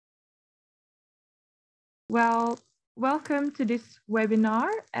Well, welcome to this webinar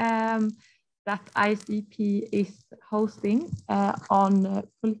that ISDP is hosting on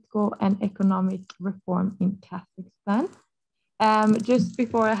political and economic reform in Kazakhstan. Just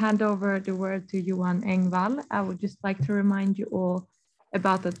before I hand over the word to Johan Engvall, I would just like to remind you all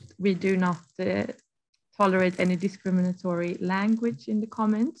about that we do not tolerate any discriminatory language in the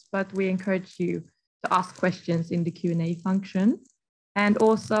comments, but we encourage you to ask questions in the Q&A function. And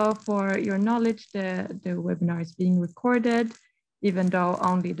also for your knowledge, the webinar is being recorded, even though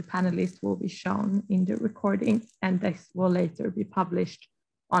only the panelists will be shown in the recording, and this will later be published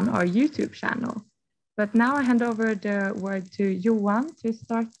on our YouTube channel. But now I hand over the word to Johan to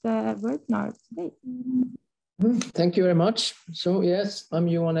start the webinar today. Thank you very much. So yes, I'm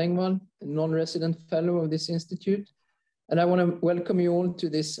Johan Engvall, a non-resident fellow of this institute. And I want to welcome you all to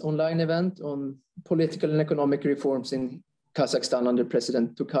this online event on political and economic reforms in Kazakhstan under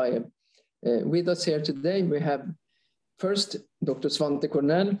President Tokayev. With us here today, we have first Dr. Svante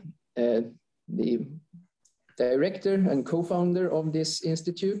Kornell, the director and co-founder of this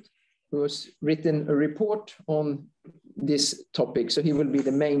institute, who has written a report on this topic. So he will be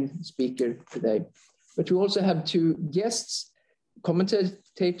the main speaker today. But we also have two guests,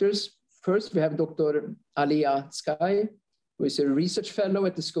 commentators. First, we have Dr. Aliya Sky, who is a research fellow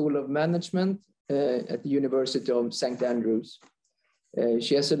at the School of Management at the University of St. Andrews.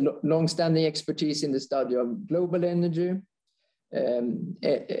 She has a long-standing expertise in the study of global energy,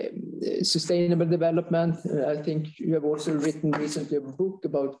 sustainable development. I think you have also written recently a book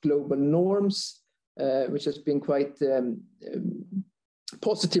about global norms, which has been quite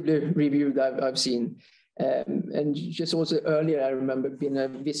positively reviewed, I've seen. And just also earlier, I remember being a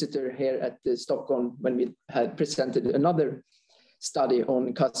visitor here at Stockholm when we had presented another study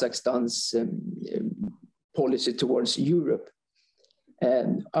on Kazakhstan's policy towards Europe.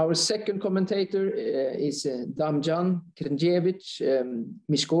 Our second commentator is Damjan Krnjevich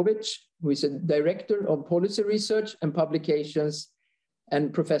Mishkovich, who is a director of policy research and publications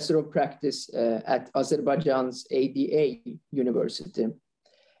and professor of practice at Azerbaijan's ADA University.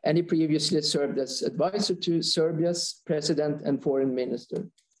 And he previously served as advisor to Serbia's president and foreign minister.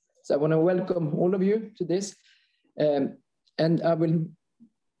 So I want to welcome all of you to this. And I will,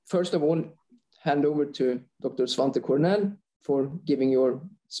 first of all, hand over to Dr. Svante Kornell for giving your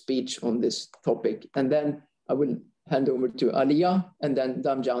speech on this topic. And then I will hand over to Aliya and then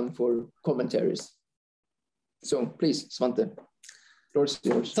Damjan for commentaries. So please, Svante, the floor is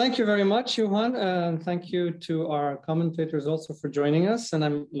yours. Thank you very much, Johan. And thank you to our commentators also for joining us. And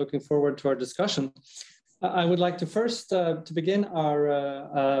I'm looking forward to our discussion. I would like to first, to begin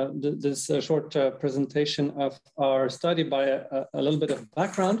our this short presentation of our study by a little bit of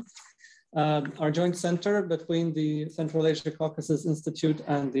background. Our joint center between the Central Asia Caucasus Institute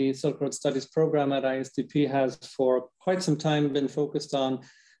and the Silk Road Studies program at ISDP has for quite some time been focused on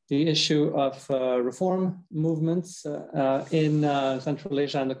the issue of reform movements in Central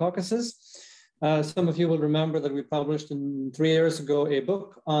Asia and the Caucasus. Some of you will remember that we published 3 years ago a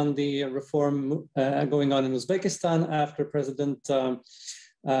book on the reform going on in Uzbekistan after President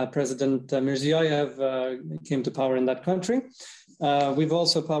Mirziyoyev came to power in that country. We've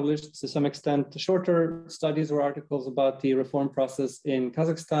also published, to some extent, shorter studies or articles about the reform process in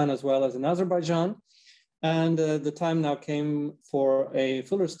Kazakhstan as well as in Azerbaijan. And the time now came for a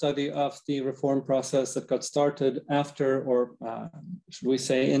fuller study of the reform process that got started after, or should we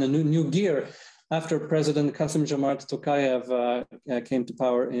say, in a new gear, after President Kassym-Jomart Tokayev came to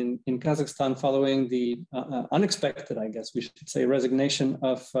power in Kazakhstan following the unexpected, I guess we should say, resignation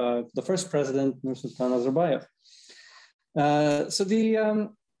of the first president, Nursultan Nazarbayev.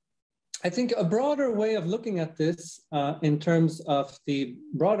 I think a broader way of looking at this in terms of the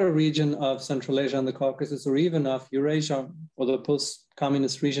broader region of Central Asia and the Caucasus, or even of Eurasia or the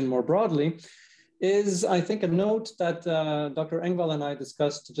post-communist region more broadly, is, I think, a note that Dr. Engvall and I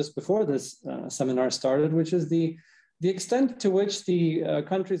discussed just before this seminar started, which is the extent to which the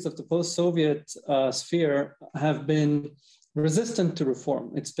countries of the post-Soviet sphere have been resistant to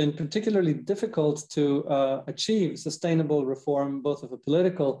reform. It's been particularly difficult to achieve sustainable reform, both of a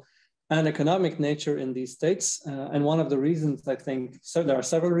political and economic nature in these states. And one of the reasons, I think, so there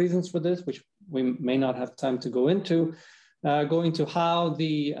are several reasons for this, which we may not have time to go into how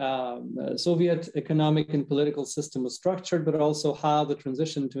the Soviet economic and political system was structured, but also how the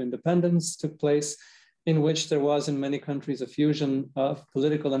transition to independence took place, in which there was in many countries a fusion of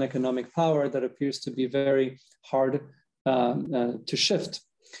political and economic power that appears to be very hard to shift.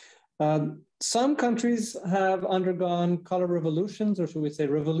 Some countries have undergone color revolutions, or should we say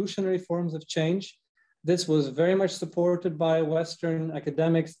revolutionary forms of change. This was very much supported by Western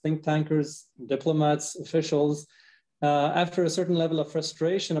academics, think tankers, diplomats, officials, after a certain level of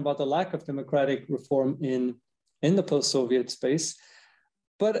frustration about the lack of democratic reform in the post-Soviet space.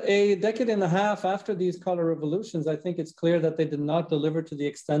 But a decade and a half after these color revolutions, I think it's clear that they did not deliver to the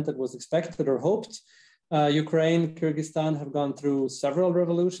extent that was expected or hoped. Ukraine, Kyrgyzstan have gone through several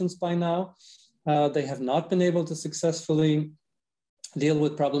revolutions by now. They have not been able to successfully deal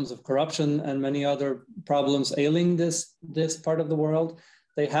with problems of corruption and many other problems ailing this part of the world.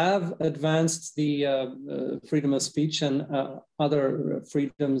 They have advanced the freedom of speech and other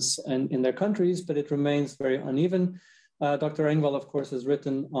freedoms in their countries, but it remains very uneven. Dr. Engvall, of course, has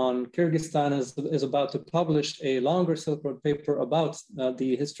written on Kyrgyzstan, is about to publish a longer Silk Road paper about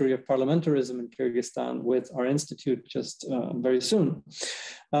the history of parliamentarism in Kyrgyzstan with our institute just very soon.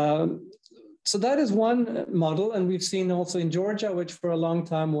 So that is one model. And we've seen also in Georgia, which for a long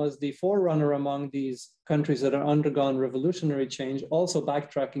time was the forerunner among these countries that are undergone revolutionary change, also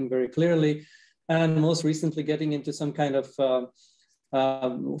backtracking very clearly, and most recently getting into some kind of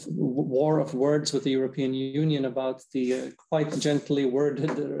war of words with the European Union about the quite gently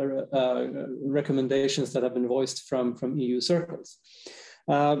worded recommendations that have been voiced from EU circles.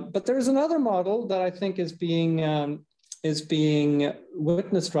 But there is another model that I think is being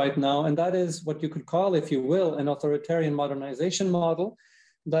witnessed right now, and that is what you could call, if you will, an authoritarian modernization model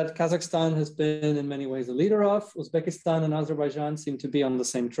that Kazakhstan has been in many ways a leader of. Uzbekistan and Azerbaijan seem to be on the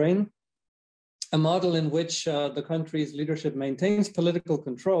same train. A model in which the country's leadership maintains political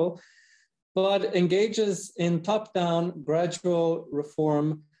control, but engages in top-down gradual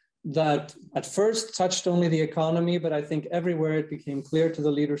reform that at first touched only the economy, but I think everywhere it became clear to the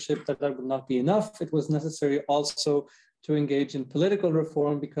leadership that that would not be enough. It was necessary also to engage in political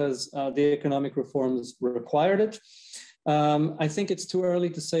reform because the economic reforms required it. I think it's too early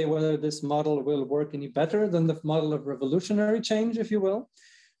to say whether this model will work any better than the model of revolutionary change, if you will.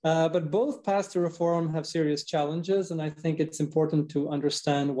 But both paths to reform have serious challenges, and I think it's important to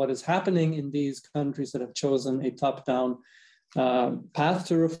understand what is happening in these countries that have chosen a top-down path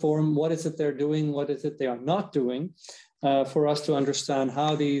to reform. What is it they're doing? What is it they are not doing? For us to understand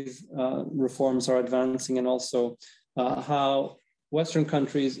how these reforms are advancing, and also how Western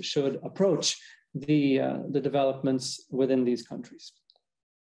countries should approach the developments within these countries.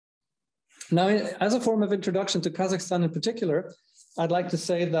 Now, as a form of introduction to Kazakhstan in particular, I'd like to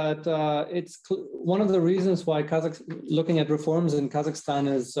say that it's one of the reasons why looking at reforms in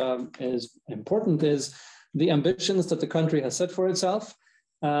Kazakhstan is important is the ambitions that the country has set for itself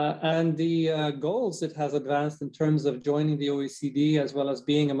and the goals it has advanced in terms of joining the OECD, as well as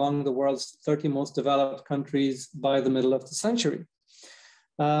being among the world's 30 most developed countries by the middle of the century.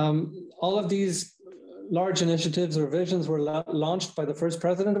 All of these large initiatives or visions were launched by the first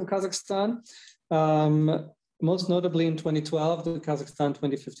president of Kazakhstan, most notably in 2012, the Kazakhstan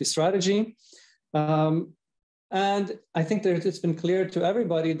 2050 strategy. And I think that it's been clear to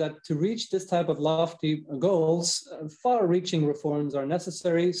everybody that to reach this type of lofty goals, far-reaching reforms are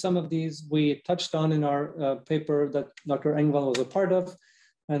necessary. Some of these we touched on in our paper that Dr. Engvall was a part of,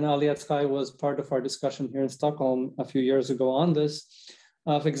 and Ali Atskai was part of our discussion here in Stockholm a few years ago on this,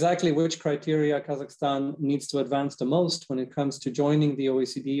 of exactly which criteria Kazakhstan needs to advance the most when it comes to joining the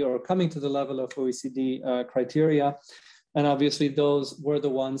OECD or coming to the level of OECD criteria. And obviously those were the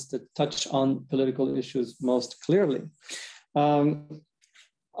ones that touch on political issues most clearly.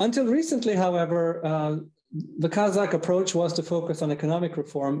 Until recently, however, the Kazakh approach was to focus on economic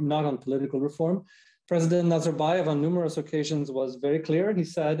reform, not on political reform. President Nazarbayev on numerous occasions was very clear. He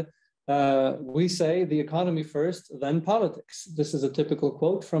said, we say the economy first, then politics. This is a typical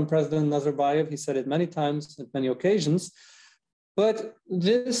quote from President Nazarbayev. He said it many times at many occasions. But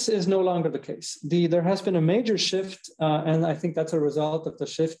this is no longer the case. There has been a major shift, and I think that's a result of the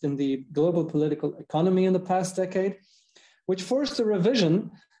shift in the global political economy in the past decade, which forced a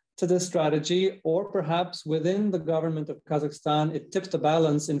revision to this strategy, or perhaps within the government of Kazakhstan, it tipped the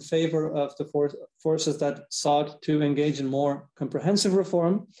balance in favor of the forces that sought to engage in more comprehensive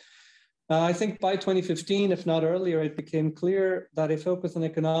reform. I think by 2015, if not earlier, it became clear that a focus on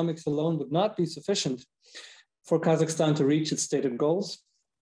economics alone would not be sufficient for Kazakhstan to reach its stated goals,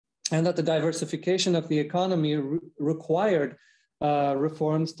 and that the diversification of the economy required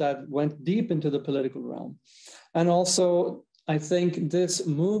reforms that went deep into the political realm. And also, I think this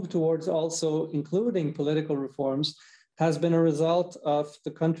move towards also including political reforms has been a result of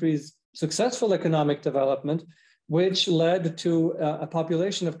the country's successful economic development, which led to a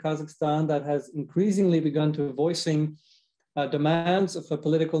population of Kazakhstan that has increasingly begun to voicing demands of a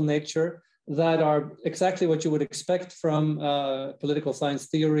political nature that are exactly what you would expect from political science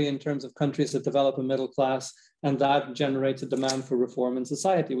theory in terms of countries that develop a middle class, and that generates a demand for reform in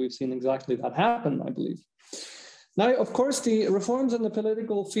society. We've seen exactly that happen, I believe. Now, of course, the reforms in the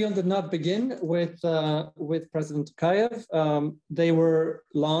political field did not begin with President Tokayev. They were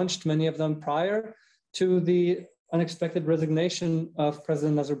launched, many of them, prior to the unexpected resignation of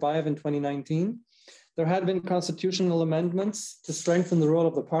President Nazarbayev in 2019. There had been constitutional amendments to strengthen the role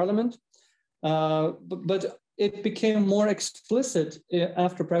of the parliament, but it became more explicit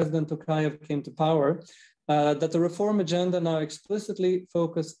after President Tokayev came to power that the reform agenda now explicitly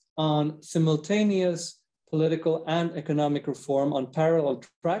focused on simultaneous political and economic reform on parallel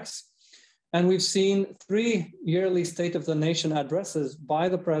tracks. And we've seen 3 yearly State of the Nation addresses by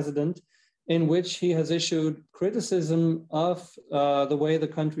the president in which he has issued criticism of the way the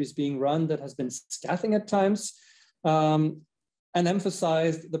country is being run that has been scathing at times, and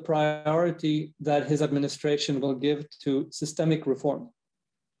emphasized the priority that his administration will give to systemic reform.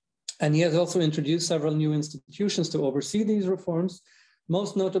 And he has also introduced several new institutions to oversee these reforms,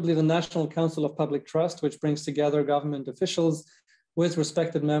 most notably the National Council of Public Trust, which brings together government officials with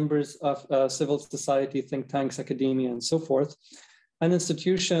respected members of civil society, think tanks, academia, and so forth. An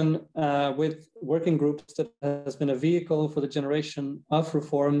institution with working groups that has been a vehicle for the generation of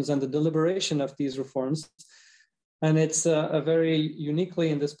reforms and the deliberation of these reforms. And it's a very uniquely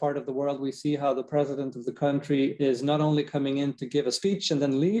in this part of the world, we see how the president of the country is not only coming in to give a speech and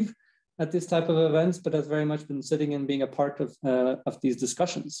then leave at this type of events, but has very much been sitting and being a part of these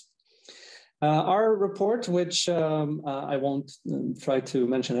discussions. Our report, which I won't try to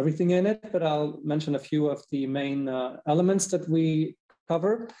mention everything in it, but I'll mention a few of the main elements that we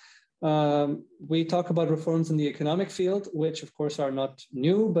cover. We talk about reforms in the economic field, which of course are not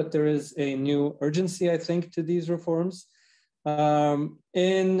new, but there is a new urgency, I think, to these reforms.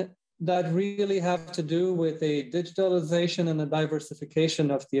 In that really have to do with a digitalization and a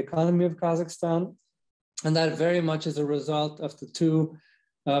diversification of the economy of Kazakhstan. And that very much is a result of the two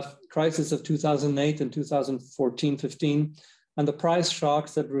crises of 2008 and 2014-15, and the price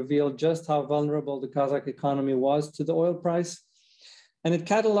shocks that revealed just how vulnerable the Kazakh economy was to the oil price. And it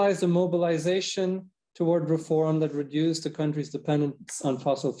catalyzed a mobilization toward reform that reduced the country's dependence on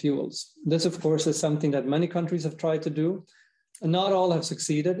fossil fuels. This, of course, is something that many countries have tried to do. And not all have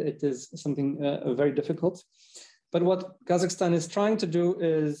succeeded. It is something very difficult. But what Kazakhstan is trying to do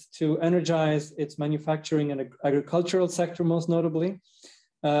is to energize its manufacturing and agricultural sector, most notably,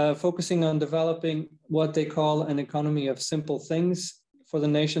 focusing on developing what they call an economy of simple things for the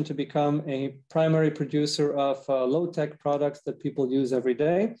nation to become a primary producer of low-tech products that people use every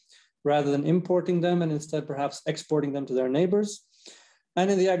day, rather than importing them and instead perhaps exporting them to their neighbors. And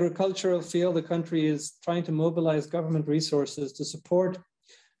in the agricultural field, the country is trying to mobilize government resources to support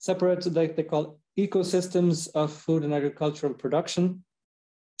separate, like they call ecosystems of food and agricultural production,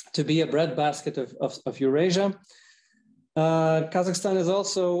 to be a breadbasket of Eurasia. Kazakhstan is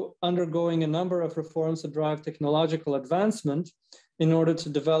also undergoing a number of reforms to drive technological advancement in order to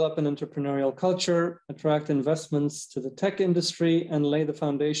develop an entrepreneurial culture, attract investments to the tech industry, and lay the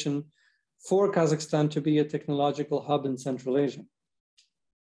foundation for Kazakhstan to be a technological hub in Central Asia.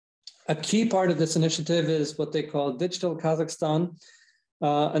 A key part of this initiative is what they call Digital Kazakhstan,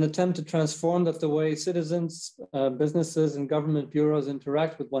 an attempt to transform the way citizens, businesses, and government bureaus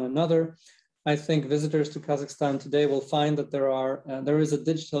interact with one another. I think visitors to Kazakhstan today will find that there is a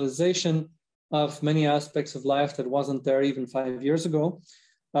digitalization of many aspects of life that wasn't there even 5 years ago.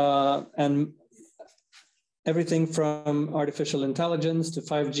 And everything from artificial intelligence to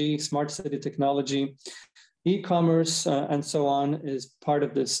 5G, smart city technology, e-commerce, and so on is part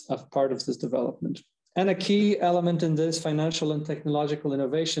of this development. And a key element in this financial and technological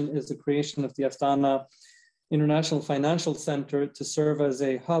innovation is the creation of the Astana International Financial Center to serve as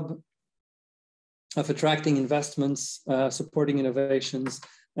a hub of attracting investments, supporting innovations,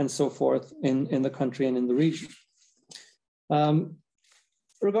 and so forth in the country and in the region.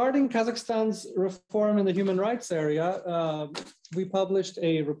 Regarding Kazakhstan's reform in the human rights area, we published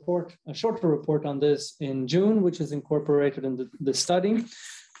a shorter report on this in June, which is incorporated in the study.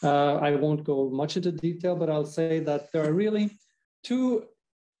 I won't go much into detail, but I'll say that there are really two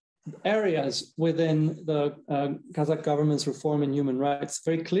areas within the Kazakh government's reform in human rights,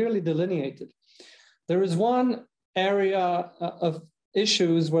 very clearly delineated. There is one area of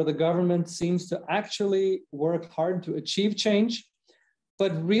issues where the government seems to actually work hard to achieve change,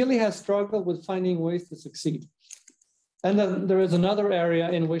 but really has struggled with finding ways to succeed. And then there is another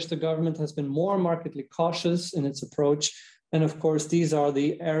area in which the government has been more markedly cautious in its approach. And of course, these are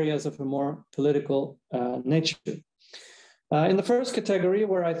the areas of a more political nature. In the first category,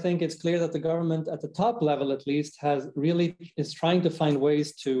 where I think it's clear that the government at the top level, at least, is trying to find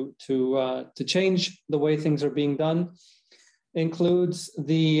ways to change the way things are being done, includes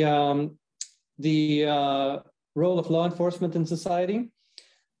the role of law enforcement in society,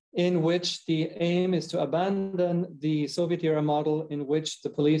 in which the aim is to abandon the Soviet-era model in which the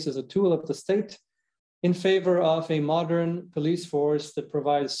police is a tool of the state in favor of a modern police force that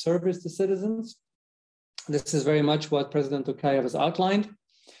provides service to citizens. This is very much what President Tokayev has outlined.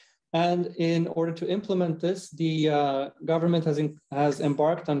 And in order to implement this, the government has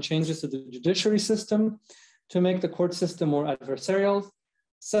embarked on changes to the judiciary system to make the court system more adversarial,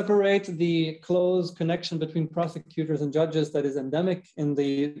 separate the close connection between prosecutors and judges that is endemic in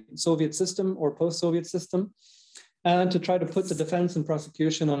the Soviet system or post-Soviet system, and to try to put the defense and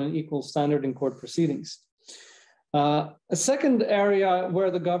prosecution on an equal standard in court proceedings. A second area where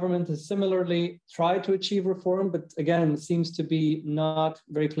the government has similarly tried to achieve reform, but again, seems to be not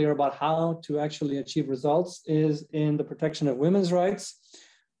very clear about how to actually achieve results, is in the protection of women's rights,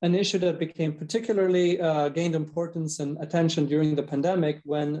 an issue that became particularly gained importance and attention during the pandemic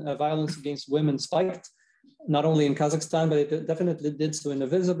when violence against women spiked, not only in Kazakhstan, but it definitely did so in a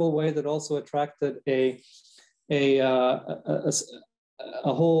visible way that also attracted a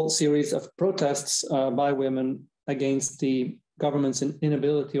whole series of protests by women against the government's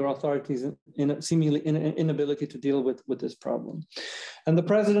inability or authorities' seemingly inability to deal with this problem. And the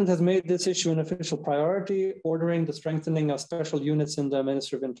president has made this issue an official priority, ordering the strengthening of special units in the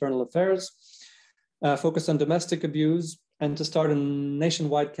Ministry of Internal Affairs, focused on domestic abuse, and to start a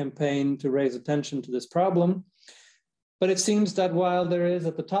nationwide campaign to raise attention to this problem. But it seems that while there is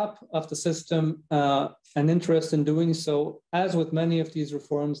at the top of the system an interest in doing so, as with many of these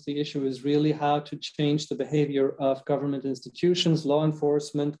reforms, the issue is really how to change the behavior of government institutions, law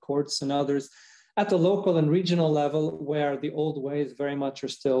enforcement, courts, and others at the local and regional level, where the old ways very much are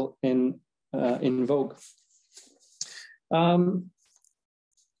still in vogue.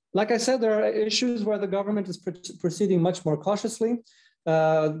 Like I said, there are issues where the government is proceeding much more cautiously.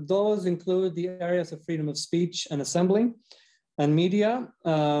 Those include the areas of freedom of speech and assembly and media.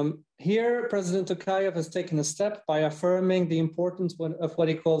 Here, President Tokayev has taken a step by affirming the importance of what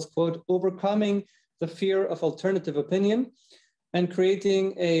he calls, quote, overcoming the fear of alternative opinion and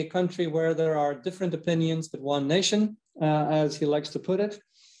creating a country where there are different opinions but one nation, as he likes to put it.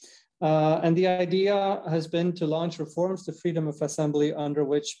 And the idea has been to launch reforms to freedom of assembly, under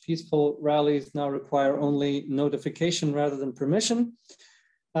which peaceful rallies now require only notification rather than permission.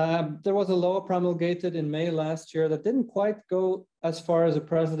 There was a law promulgated in May last year that didn't quite go as far as the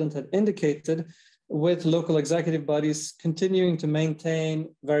president had indicated, with local executive bodies continuing to maintain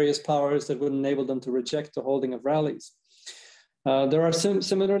various powers that would enable them to reject the holding of rallies. There are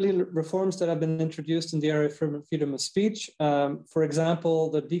similarly reforms that have been introduced in the area of freedom of speech. For example,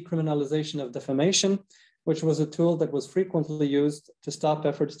 the decriminalization of defamation, which was a tool that was frequently used to stop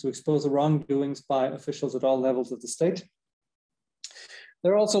efforts to expose the wrongdoings by officials at all levels of the state.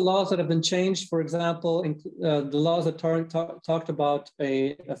 There are also laws that have been changed. For example, the laws that talked about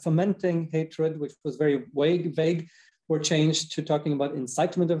a fomenting hatred, which was very vague, were changed to talking about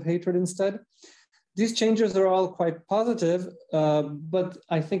incitement of hatred instead. These changes are all quite positive, but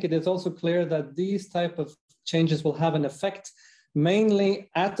I think it is also clear that these type of changes will have an effect mainly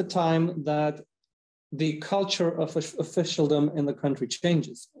at the time that the culture of officialdom in the country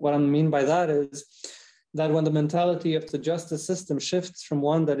changes. What I mean by that is that when the mentality of the justice system shifts from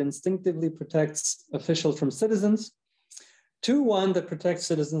one that instinctively protects officials from citizens to one that protects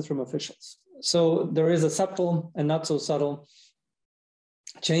citizens from officials. So there is a subtle and not so subtle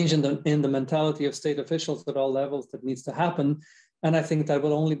change in the mentality of state officials at all levels that needs to happen. And I think that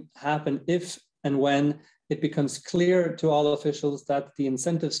will only happen if and when it becomes clear to all officials that the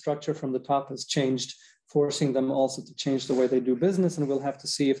incentive structure from the top has changed, forcing them also to change the way they do business. And we'll have to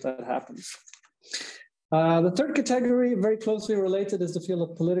see if that happens. The third category, very closely related, is the field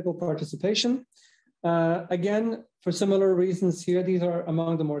of political participation. Again, for similar reasons here, these are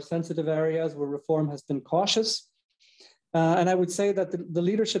among the more sensitive areas where reform has been cautious. And I would say that the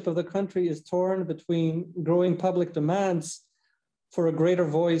leadership of the country is torn between growing public demands for a greater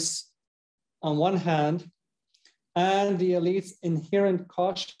voice on one hand, and the elite's inherent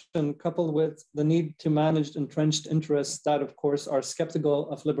caution coupled with the need to manage entrenched interests that, of course, are skeptical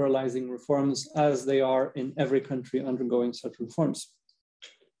of liberalizing reforms, as they are in every country undergoing such reforms.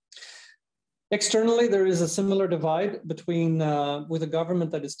 Externally, there is a similar divide between, with a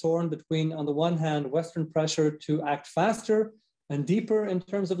government that is torn between, on the one hand, Western pressure to act faster and deeper in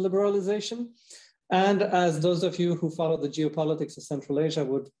terms of liberalization. And as those of you who follow the geopolitics of Central Asia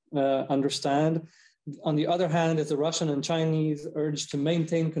would understand, On the other hand, is the Russian and Chinese urge to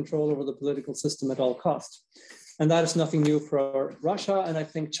maintain control over the political system at all costs. And that is nothing new for Russia. And I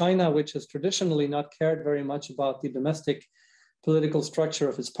think China, which has traditionally not cared very much about the domestic political structure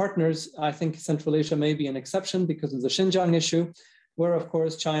of its partners, I think Central Asia may be an exception because of the Xinjiang issue, where of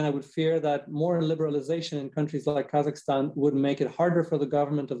course China would fear that more liberalization in countries like Kazakhstan would make it harder for the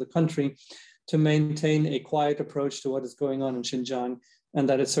government of the country to maintain a quiet approach to what is going on in Xinjiang. And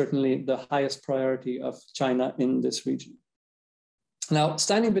that is certainly the highest priority of China in this region. Now,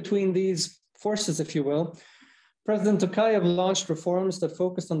 standing between these forces, if you will, President Tokayev launched reforms that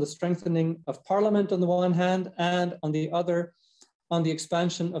focused on the strengthening of parliament on the one hand, and on the other, on the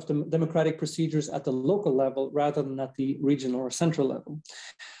expansion of the democratic procedures at the local level rather than at the regional or central level.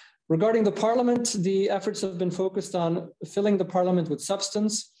 Regarding the parliament, the efforts have been focused on filling the parliament with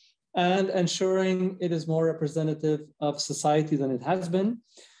substance and ensuring it is more representative of society than it has been.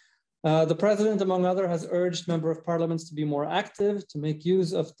 The president, among others, has urged members of parliaments to be more active, to make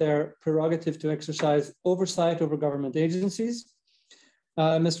use of their prerogative to exercise oversight over government agencies.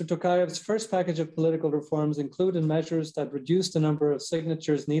 Mr. Tokayev's first package of political reforms included measures that reduce the number of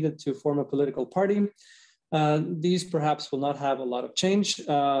signatures needed to form a political party. These perhaps will not have a lot of change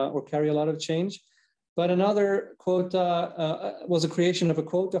or carry a lot of change. But another quota was a creation of a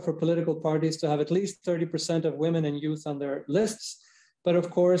quota for political parties to have at least 30% of women and youth on their lists. But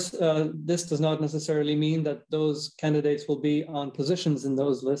of course, this does not necessarily mean that those candidates will be on positions in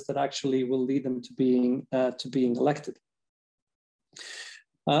those lists that actually will lead them to being elected.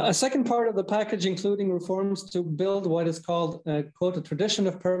 A second part of the package, including reforms to build what is called, quote, a tradition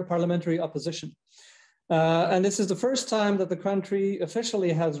of parliamentary opposition. And this is the first time that the country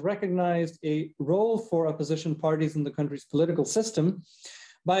officially has recognized a role for opposition parties in the country's political system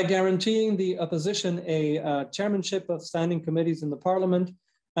by guaranteeing the opposition a chairmanship of standing committees in the parliament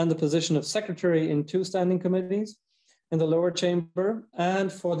and the position of secretary in 2 standing committees in the lower chamber,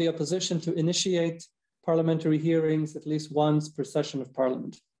 and for the opposition to initiate parliamentary hearings at least once per session of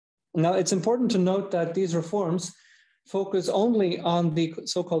parliament. Now, it's important to note that these reforms focus only on the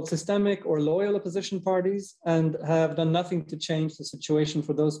so-called systemic or loyal opposition parties and have done nothing to change the situation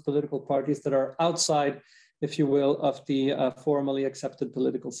for those political parties that are outside, if you will, of the formally accepted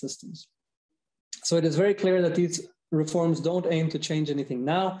political systems. So it is very clear that these reforms don't aim to change anything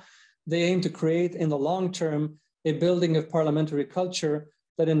now. They aim to create in the long term a building of parliamentary culture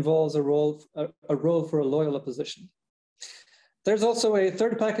that involves a role for a loyal opposition. There's also a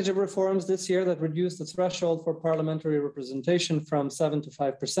third package of reforms this year that reduced the threshold for parliamentary representation from 7% to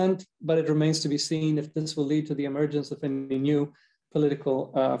 5%, but it remains to be seen if this will lead to the emergence of any new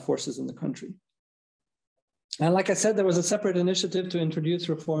political forces in the country. And like I said, there was a separate initiative to introduce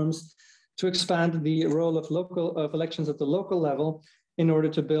reforms to expand the role of elections at the local level in order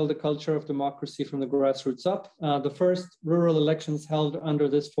to build a culture of democracy from the grassroots up. The first rural elections held under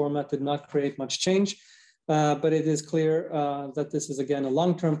this format did not create much change, but it is clear that this is again a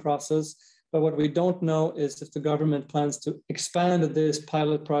long-term process. But what we don't know is if the government plans to expand this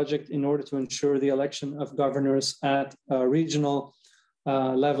pilot project in order to ensure the election of governors at a regional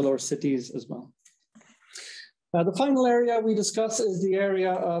level or cities as well. The final area we discuss is the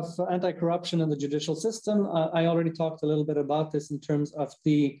area of anti-corruption in the judicial system. I already talked a little bit about this in terms of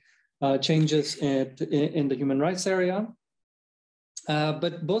the changes in the human rights area.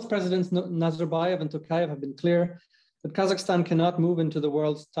 But both Presidents Nazarbayev and Tokayev have been clear that Kazakhstan cannot move into the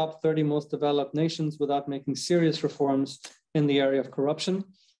world's top 30 most developed nations without making serious reforms in the area of corruption.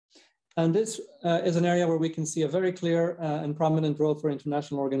 And this is an area where we can see a very clear and prominent role for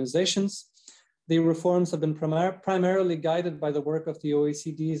international organizations. The reforms have been primarily guided by the work of the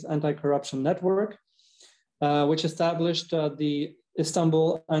OECD's anti-corruption network, which established the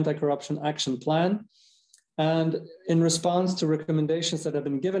Istanbul Anti-Corruption Action Plan. And in response to recommendations that have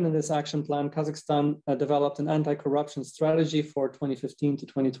been given in this action plan, Kazakhstan developed an anti-corruption strategy for 2015 to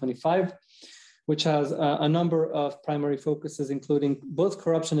 2025, which has a number of primary focuses, including both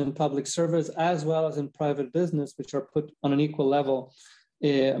corruption in public service as well as in private business, which are put on an equal level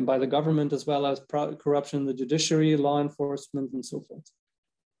by the government, as well as corruption in the judiciary, law enforcement, and so forth.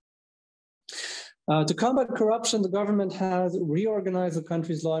 To combat corruption, the government has reorganized the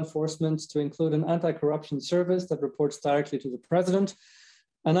country's law enforcement to include an anti-corruption service that reports directly to the president.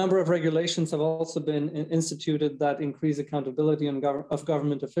 A number of regulations have also been instituted that increase accountability of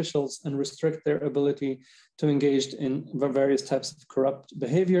government officials and restrict their ability to engage in various types of corrupt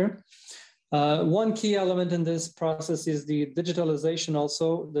behavior. One key element in this process is the digitalization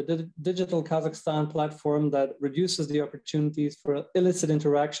also, the Digital Kazakhstan platform that reduces the opportunities for illicit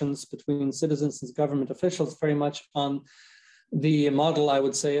interactions between citizens and government officials very much on the model, I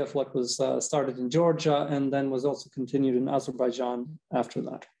would say, of what was started in Georgia and then was also continued in Azerbaijan after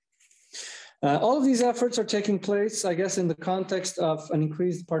that. All of these efforts are taking place, I guess, in the context of an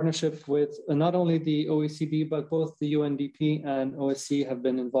increased partnership with not only the OECD, but both the UNDP and OSCE have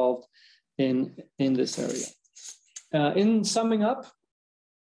been involved in this area. In summing up,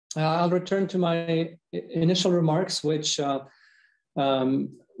 I'll return to my initial remarks, which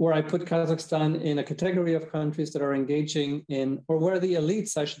where I put Kazakhstan in a category of countries that are engaging in, or where the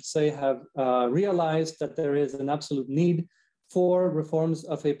elites, I should say, have realized that there is an absolute need for reforms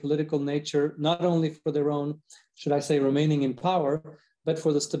of a political nature, not only for their own, should I say, remaining in power, but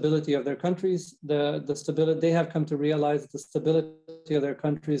for the stability of their countries. The stability, they have come to realize that the stability of their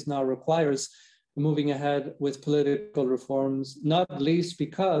countries now requires moving ahead with political reforms, not least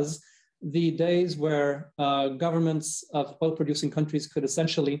because the days where governments of oil-producing countries could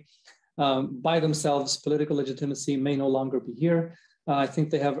essentially buy themselves political legitimacy may no longer be here. I think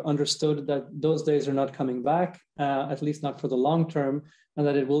they have understood that those days are not coming back, at least not for the long term, and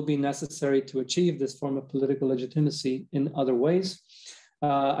that it will be necessary to achieve this form of political legitimacy in other ways.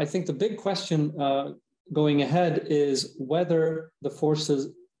 I think the big question going ahead is whether the forces,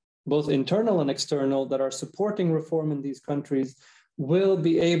 both internal and external, that are supporting reform in these countries will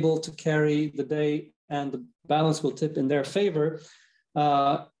be able to carry the day and the balance will tip in their favor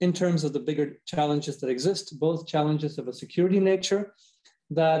in terms of the bigger challenges that exist, both challenges of a security nature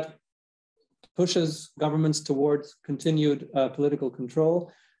that pushes governments towards continued political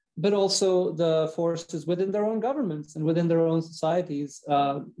control, but also the forces within their own governments and within their own societies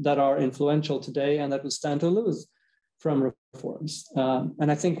that are influential today and that will stand to lose from reforms.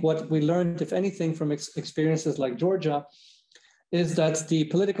 And I think what we learned, if anything, from experiences like Georgia is that the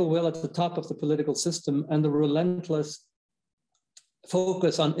political will at the top of the political system and the relentless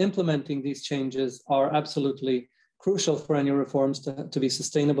focus on implementing these changes are absolutely crucial for any reforms to be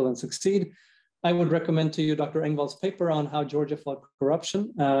sustainable and succeed. I would recommend to you Dr. Engvall's paper on how Georgia fought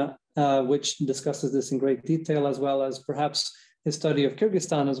corruption, which discusses this in great detail, as well as perhaps his study of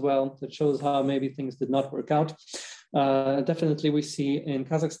Kyrgyzstan as well, that shows how maybe things did not work out. Definitely we see in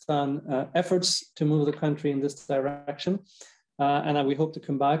Kazakhstan efforts to move the country in this direction. And we hope to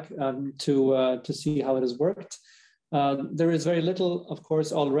come back to see how it has worked. There is very little, of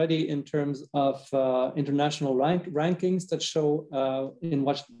course, already in terms of international rankings that show in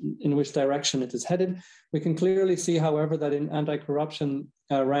which direction it is headed. We can clearly see, however, that in anti-corruption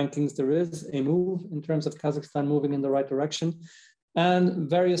rankings, there is a move in terms of Kazakhstan moving in the right direction. And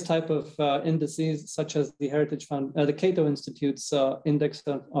various type of indices, such as the Heritage Fund, the Cato Institute's index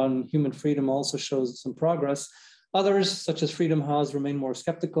on human freedom also shows some progress. Others, such as Freedom House, remain more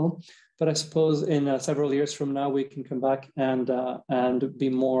skeptical, but I suppose in several years from now, we can come back and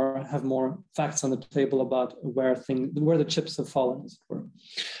have more facts on the table about where the chips have fallen, as it were.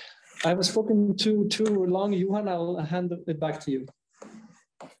 I was spoken too long. Johan, I'll hand it back to you.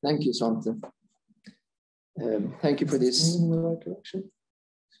 Thank you, Svante. Thank you for this. In the right direction?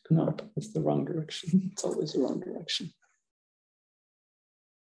 No, it's the wrong direction. It's always the wrong direction.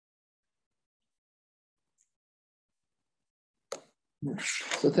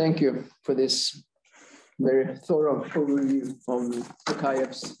 So thank you for this very thorough overview of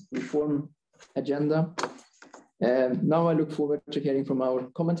Tokayev's reform agenda. Now I look forward to hearing from our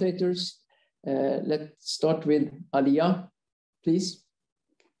commentators. Let's start with Aliya, please.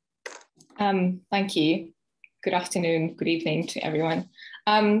 Thank you. Good afternoon, good evening to everyone.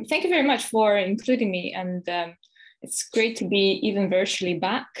 Thank you very much for including me, and it's great to be even virtually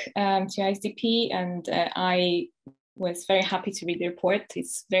back to ISDP, and I was very happy to read the report.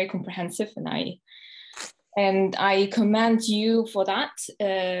 It's very comprehensive, and I commend you for that,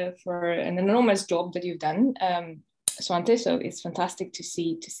 for an enormous job that you've done, Svante. So it's fantastic to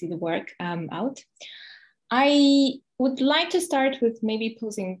see the work out. I would like to start with maybe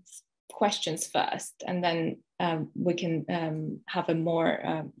posing questions first, and then we can have a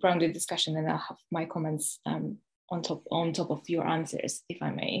more grounded discussion, and I'll have my comments on top of your answers, if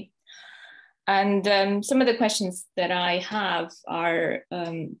I may. And some of the questions that I have are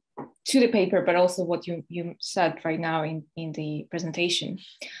to the paper, but also what you said right now in the presentation.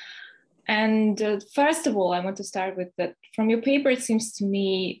 And first of all, I want to start with that from your paper, it seems to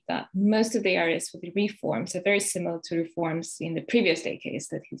me that most of the areas for the reforms are very similar to reforms in the previous decades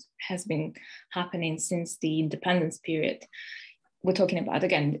that has been happening since the independence period. We're talking about,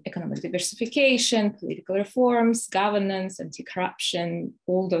 again, economic diversification, political reforms, governance, anti-corruption,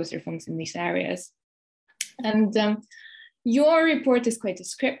 all those reforms in these areas. And your report is quite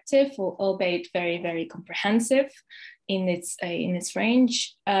descriptive, albeit very, very comprehensive. in its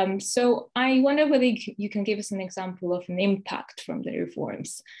range. So I wonder whether you can give us an example of an impact from the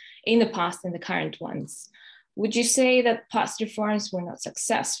reforms in the past and the current ones. Would you say that past reforms were not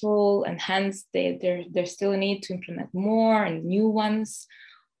successful and hence there's still a need to implement more and new ones?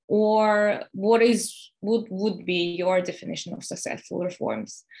 Or what would be your definition of successful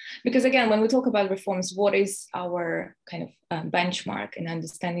reforms? Because again, when we talk about reforms, what is our kind of benchmark in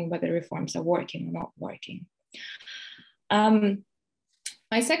understanding whether reforms are working or not working?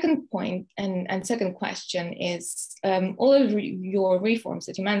 My second point and second question is, all of your reforms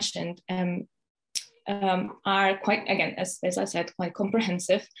that you mentioned are quite, again, as I said, quite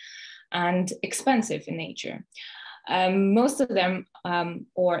comprehensive and expensive in nature. Most of them,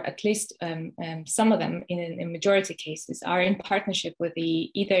 or at least some of them in majority cases, are in partnership with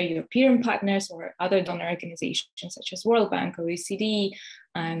either European partners or other donor organizations such as World Bank, OECD,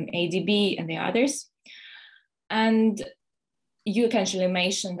 ADB, and the others. And you actually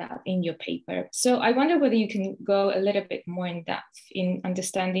mentioned that in your paper. So I wonder whether you can go a little bit more in depth in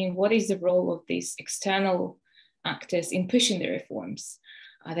understanding what is the role of these external actors in pushing the reforms.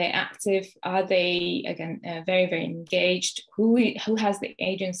 Are they active? Are they, again, very, very engaged? Who has the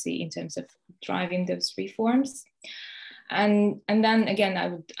agency in terms of driving those reforms? And then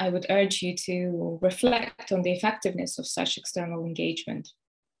again, I would urge you to reflect on the effectiveness of such external engagement.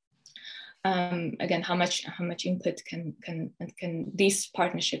 Again, how much input can these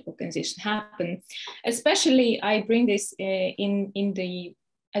partnership organizations happen? Especially, I bring this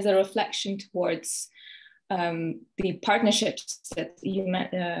as a reflection towards the partnerships that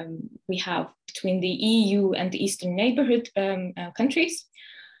we have between the EU and the Eastern neighborhood countries.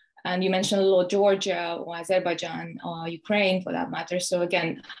 And you mentioned Georgia or Azerbaijan or Ukraine for that matter. So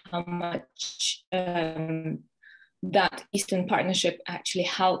again, how much that Eastern partnership actually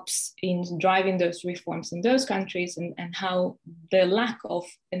helps in driving those reforms in those countries, and how the lack of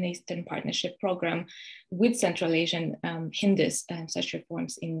an Eastern partnership program with Central Asian hinders such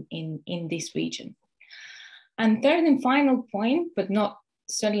reforms in this region. And third and final point, but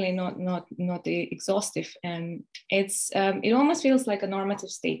certainly not the exhaustive, it almost feels like a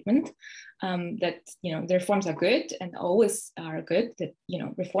normative statement that the reforms are good and always are good, that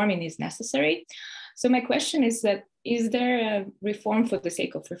reforming is necessary. So my question is that, is there a reform for the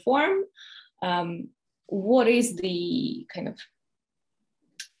sake of reform? What is the end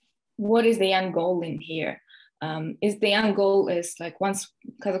goal in here? Is the end goal is like once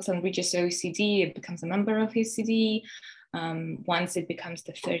Kazakhstan reaches OECD, it becomes a member of OECD. Once it becomes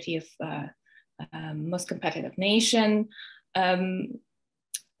the 30th most competitive nation.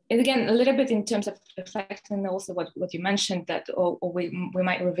 And again, a little bit in terms of reflecting also what you mentioned, that we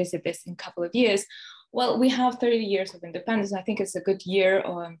might revisit this in a couple of years. Well, we have 30 years of independence. I think it's a good year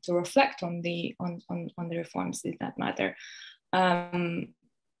to reflect on the reforms in that matter. Again,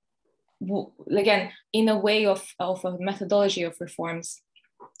 in a way of a methodology of reforms,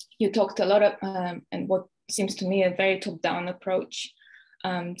 you talked a lot of, and what seems to me a very top-down approach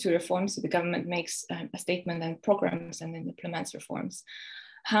to reforms. So the government makes a statement and programs and then implements reforms.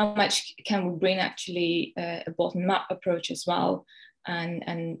 How much can we bring actually a bottom-up approach as well?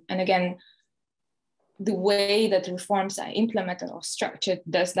 And again, the way that the reforms are implemented or structured,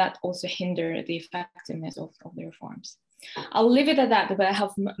 does that also hinder the effectiveness of the reforms? I'll leave it at that, but I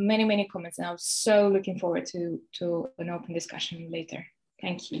have many, many comments, and I'm so looking forward to an open discussion later.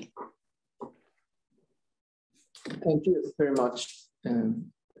 Thank you. Thank you very much.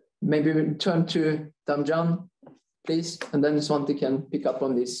 Maybe we turn to Damjan, please, and then Svante can pick up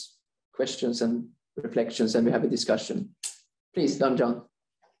on these questions and reflections, and we have a discussion. Please, Damjan.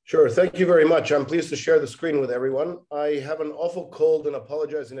 Sure, thank you very much. I'm pleased to share the screen with everyone. I have an awful cold and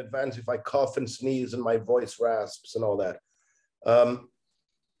apologize in advance if I cough and sneeze and my voice rasps and all that.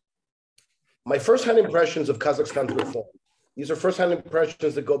 My first-hand impressions of Kazakhstan's reform, these are first-hand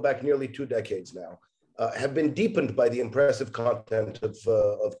impressions that go back nearly 2 decades now, have been deepened by the impressive content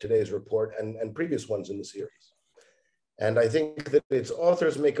of today's report and previous ones in the series. And I think that its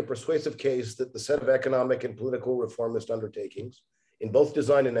authors make a persuasive case that the set of economic and political reformist undertakings, in both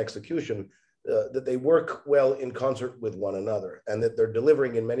design and execution, that they work well in concert with one another, and that they're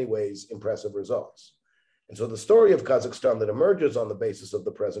delivering in many ways impressive results. And so the story of Kazakhstan that emerges on the basis of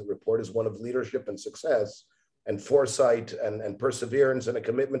the present report is one of leadership and success and foresight and perseverance and a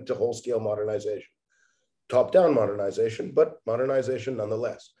commitment to whole-scale modernization. Top-down modernization, but modernization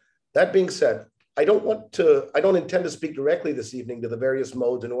nonetheless. That being said, I don't intend to speak directly this evening to the various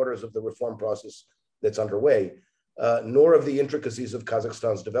modes and orders of the reform process that's underway, nor of the intricacies of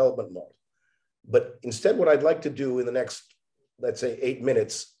Kazakhstan's development mode. But instead, what I'd like to do in the next let's say 8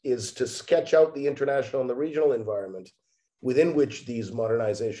 minutes, is to sketch out the international and the regional environment within which these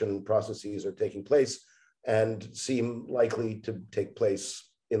modernization processes are taking place and seem likely to take place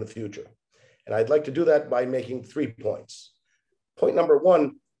in the future. And I'd like to do that by making 3 points. Point number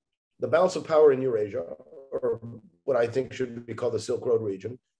 1, the balance of power in Eurasia, or what I think should be called the Silk Road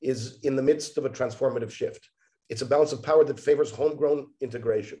region, is in the midst of a transformative shift. It's a balance of power that favors homegrown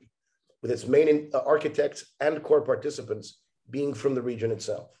integration, with its main architects and core participants being from the region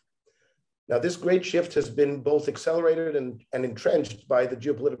itself. Now, this great shift has been both accelerated and entrenched by the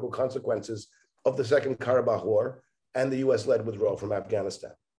geopolitical consequences of the Second Karabakh War and the US-led withdrawal from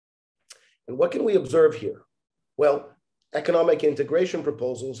Afghanistan. And what can we observe here? Well, economic integration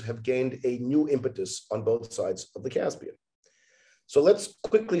proposals have gained a new impetus on both sides of the Caspian. So let's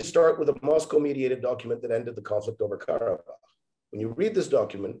quickly start with a Moscow-mediated document that ended the conflict over Karabakh. When you read this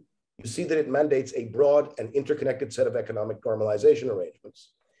document, you see that it mandates a broad and interconnected set of economic normalization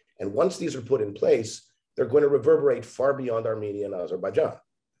arrangements. And once these are put in place, they're going to reverberate far beyond Armenia and Azerbaijan.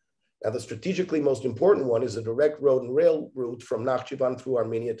 Now, the strategically most important one is a direct road and rail route from Nakhchivan through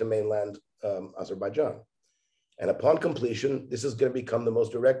Armenia to mainland Azerbaijan. And upon completion, this is going to become the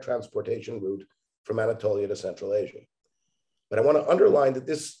most direct transportation route from Anatolia to Central Asia. But I want to underline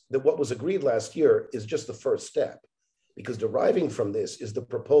that what was agreed last year is just the first step, because deriving from this is the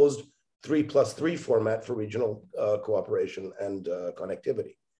proposed 3+3 format for regional cooperation and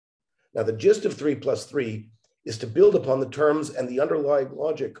connectivity. Now, the gist of 3+3 is to build upon the terms and the underlying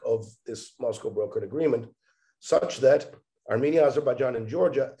logic of this Moscow brokered agreement, such that Armenia, Azerbaijan, and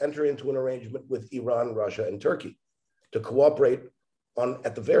Georgia enter into an arrangement with Iran, Russia, and Turkey to cooperate on,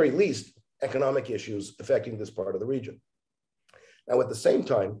 at the very least, economic issues affecting this part of the region. Now, at the same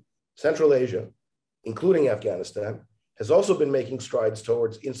time, Central Asia, including Afghanistan, has also been making strides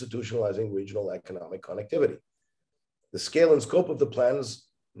towards institutionalizing regional economic connectivity. The scale and scope of the plans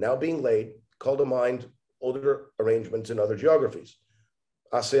now being laid call to mind older arrangements in other geographies.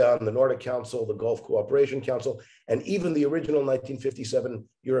 ASEAN, the Nordic Council, the Gulf Cooperation Council, and even the original 1957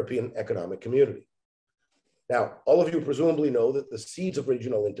 European Economic Community. Now, all of you presumably know that the seeds of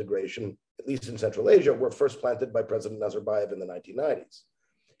regional integration, at least in Central Asia, were first planted by President Nazarbayev in the 1990s.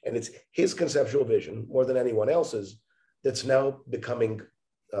 And it's his conceptual vision, more than anyone else's, that's now becoming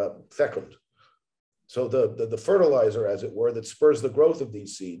fecund. So the fertilizer, as it were, that spurs the growth of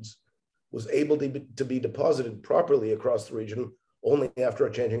these seeds was able to be deposited properly across the region only after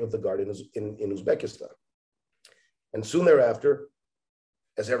a changing of the guard in Uzbekistan. And soon thereafter,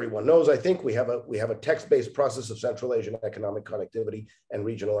 as everyone knows, I think we have a text-based process of Central Asian economic connectivity and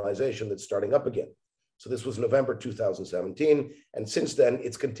regionalization that's starting up again. So this was November 2017, and since then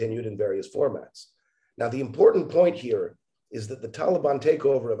it's continued in various formats. Now, the important point here is that the Taliban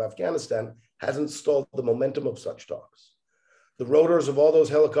takeover of Afghanistan hasn't stalled the momentum of such talks. The rotors of all those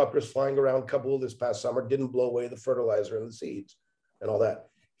helicopters flying around Kabul this past summer didn't blow away the fertilizer and the seeds and all that,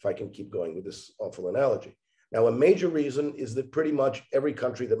 if I can keep going with this awful analogy. Now, a major reason is that pretty much every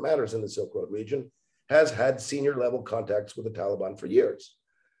country that matters in the Silk Road region has had senior level contacts with the Taliban for years.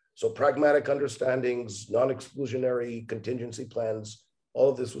 So pragmatic understandings, non-exclusionary contingency plans, all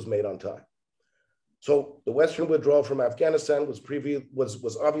of this was made on time. So the Western withdrawal from Afghanistan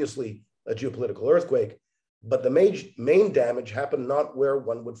was obviously a geopolitical earthquake, but the main damage happened not where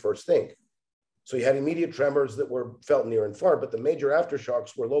one would first think. So you had immediate tremors that were felt near and far, but the major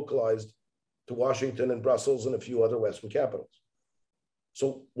aftershocks were localized to Washington and Brussels and a few other Western capitals.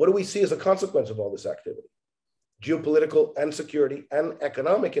 So what do we see as a consequence of all this activity? Geopolitical and security and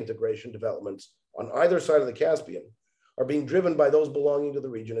economic integration developments on either side of the Caspian are being driven by those belonging to the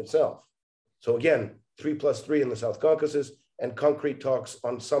region itself. So again, 3+3 in the South Caucasus and concrete talks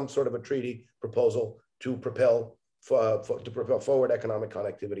on some sort of a treaty proposal to propel forward economic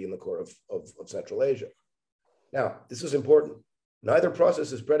connectivity in the core of Central Asia. Now, this is important. Neither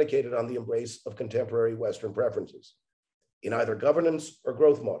process is predicated on the embrace of contemporary Western preferences in either governance or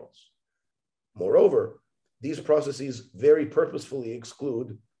growth models. Moreover, these processes very purposefully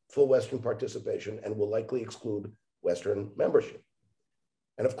exclude full Western participation and will likely exclude Western membership.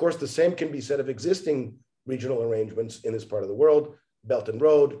 And of course, the same can be said of existing regional arrangements in this part of the world, Belt and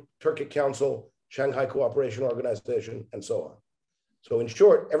Road, Turkic Council, Shanghai Cooperation Organization, and so on. So in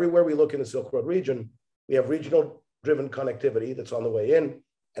short, everywhere we look in the Silk Road region, we have regional driven connectivity that's on the way in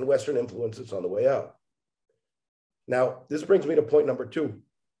and Western influence that's on the way out. Now, this brings me to point number 2.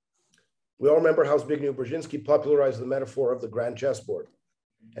 We all remember how Zbigniew Brzezinski popularized the metaphor of the grand chessboard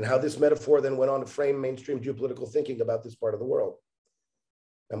and how this metaphor then went on to frame mainstream geopolitical thinking about this part of the world.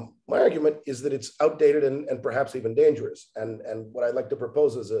 And my argument is that it's outdated and perhaps even dangerous. And what I'd like to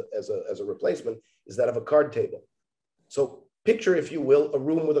propose as a replacement is that of a card table. So Picture, if you will, a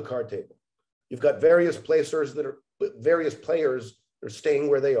room with a card table. You've got various players that are staying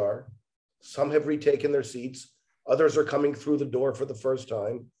where they are. Some have retaken their seats. Others are coming through the door for the first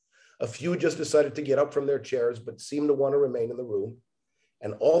time. A few just decided to get up from their chairs, but seem to want to remain in the room.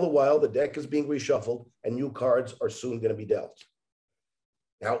 And all the while, the deck is being reshuffled and new cards are soon going to be dealt.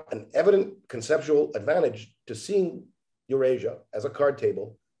 Now, an evident conceptual advantage to seeing Eurasia as a card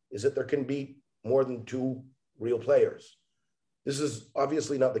table is that there can be more than two real players. This is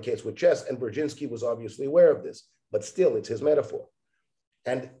obviously not the case with chess, and Brzezinski was obviously aware of this, but still, it's his metaphor.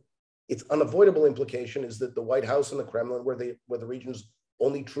 And its unavoidable implication is that the White House and the Kremlin were the region's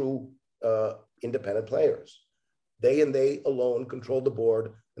only true independent players. They and they alone controlled the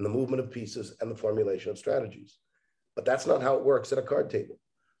board and the movement of pieces and the formulation of strategies. But that's not how it works at a card table.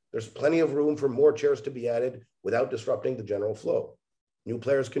 There's plenty of room for more chairs to be added without disrupting the general flow. New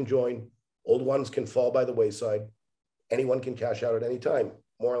players can join, old ones can fall by the wayside. Anyone can cash out at any time,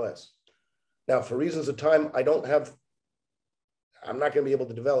 more or less. Now, for reasons of time, I'm not going to be able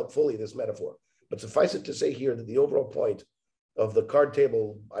to develop fully this metaphor, but suffice it to say here that the overall point of the card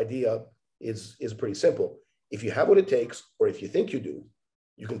table idea is pretty simple. If you have what it takes, or if you think you do,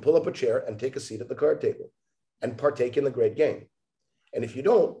 you can pull up a chair and take a seat at the card table and partake in the great game. And if you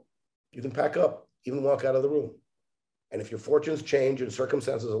don't, you can pack up, even walk out of the room. And if your fortunes change and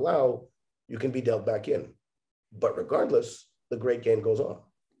circumstances allow, you can be dealt back in. But regardless, the great game goes on.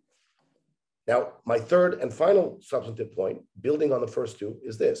 Now, my third and final substantive point, building on the first two,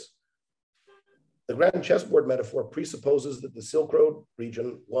 is this. The grand chessboard metaphor presupposes that the Silk Road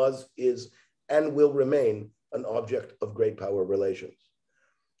region was, is, and will remain an object of great power relations.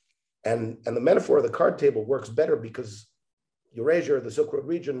 And the metaphor of the card table works better because Eurasia, the Silk Road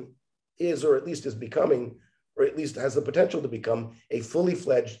region, is, or at least is becoming, or at least has the potential to become, a fully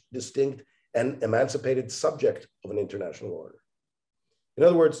fledged, distinct, and emancipated subject of an international order. In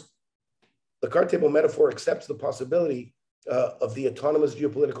other words, the card table metaphor accepts the possibility of the autonomous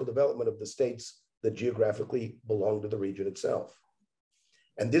geopolitical development of the states that geographically belong to the region itself.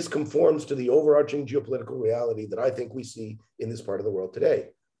 And this conforms to the overarching geopolitical reality that I think we see in this part of the world today.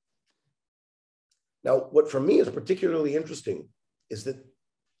 Now, what for me is particularly interesting is that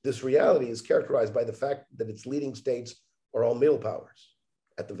this reality is characterized by the fact that its leading states are all middle powers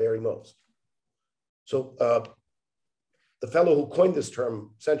at the very most. So the fellow who coined this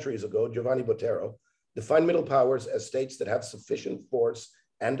term centuries ago, Giovanni Botero, defined middle powers as states that have sufficient force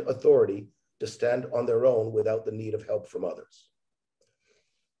and authority to stand on their own without the need of help from others.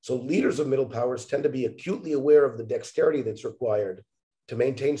 So leaders of middle powers tend to be acutely aware of the dexterity that's required to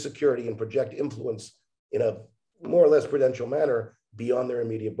maintain security and project influence in a more or less prudential manner beyond their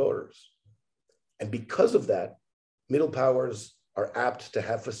immediate borders. And because of that, middle powers are apt to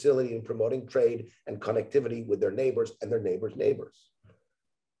have facility in promoting trade and connectivity with their neighbors and their neighbors' neighbors.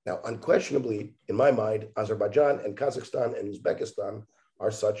 Now, unquestionably, in my mind, Azerbaijan and Kazakhstan and Uzbekistan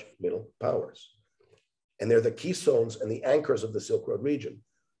are such middle powers. And they're the keystones and the anchors of the Silk Road region.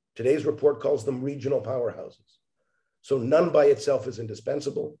 Today's report calls them regional powerhouses. So none by itself is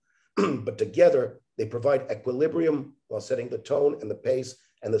indispensable, but together they provide equilibrium while setting the tone and the pace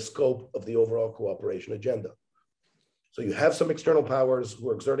and the scope of the overall cooperation agenda. So you have some external powers who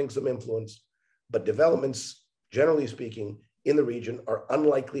are exerting some influence, but developments, generally speaking, in the region are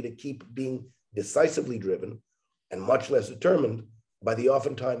unlikely to keep being decisively driven and much less determined by the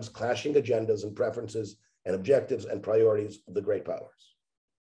oftentimes clashing agendas and preferences and objectives and priorities of the great powers.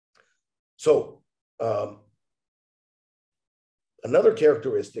 So another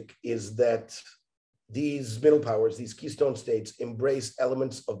characteristic is that these middle powers, these keystone states, embrace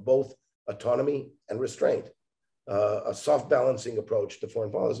elements of both autonomy and restraint, a soft balancing approach to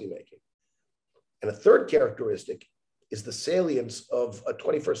foreign policy making. And a third characteristic is the salience of a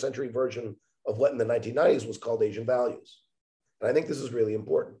 21st century version of what in the 1990s was called Asian values. And I think this is really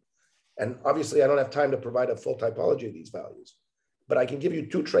important. And obviously I don't have time to provide a full typology of these values, but I can give you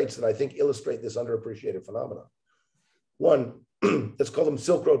two traits that I think illustrate this underappreciated phenomenon. One, let's call them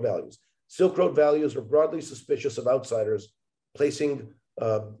Silk Road values. Silk Road values are broadly suspicious of outsiders placing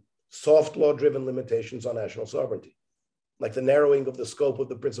soft law-driven limitations on national sovereignty, like the narrowing of the scope of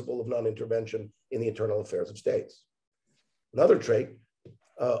the principle of non-intervention in the internal affairs of states. Another trait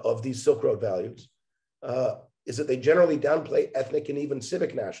of these Silk Road values is that they generally downplay ethnic and even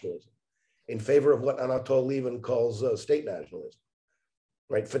civic nationalism in favor of what Anatol Lieven calls state nationalism,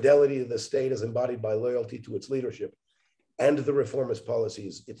 right? Fidelity to the state is embodied by loyalty to its leadership and the reformist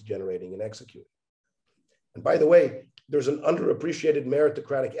policies it's generating and executing. And by the way, there's an underappreciated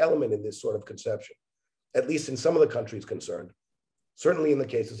meritocratic element in this sort of conception, at least in some of the countries concerned, certainly in the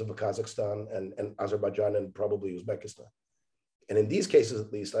cases of Kazakhstan and Azerbaijan and probably Uzbekistan. And in these cases,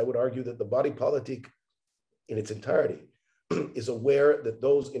 at least, I would argue that the body politic in its entirety is aware that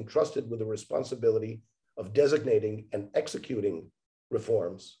those entrusted with the responsibility of designating and executing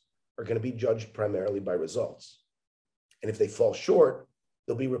reforms are going to be judged primarily by results. And if they fall short,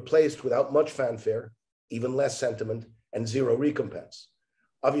 they'll be replaced without much fanfare, even less sentiment, and zero recompense.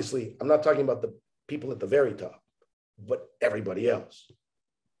 Obviously, I'm not talking about the people at the very top, but everybody else.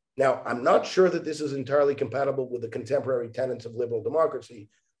 Now, I'm not sure that this is entirely compatible with the contemporary tenets of liberal democracy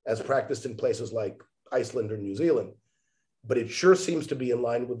as practiced in places like Iceland or New Zealand, but it sure seems to be in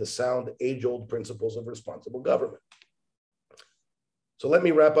line with the sound, age-old principles of responsible government. So let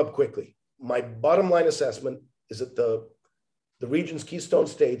me wrap up quickly. My bottom line assessment is that the region's keystone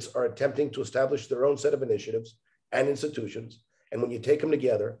states are attempting to establish their own set of initiatives and institutions, and when you take them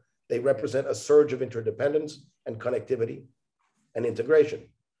together, they represent a surge of interdependence and connectivity and integration.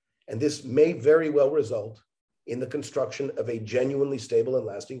 And this may very well result in the construction of a genuinely stable and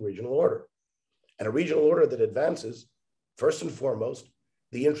lasting regional order, and a regional order that advances, first and foremost,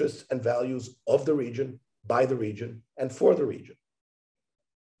 the interests and values of the region, by the region, and for the region.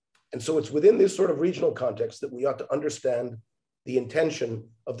 And so it's within this sort of regional context that we ought to understand the intention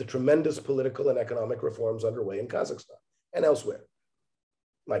of the tremendous political and economic reforms underway in Kazakhstan and elsewhere,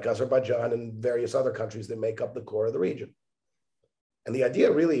 like Azerbaijan and various other countries that make up the core of the region. And the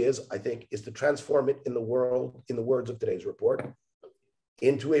idea really is, I think, is to transform it in the world, in the words of today's report,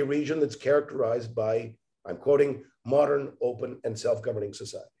 into a region that's characterized by, I'm quoting, modern, open, and self-governing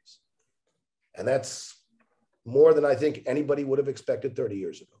societies. And that's more than I think anybody would have expected 30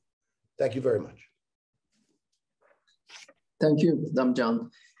 years ago. Thank you very much. Thank you, Damjan.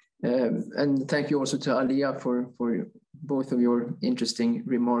 And thank you also to Alia for both of your interesting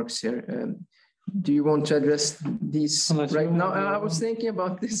remarks here. Do you want to address these right now? I was thinking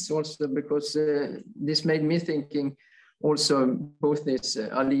about this also because this made me thinking also both this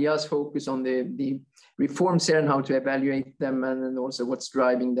Alia's focus on the reforms here and how to evaluate them and also what's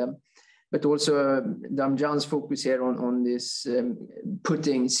driving them. But also Damjan's focus here on this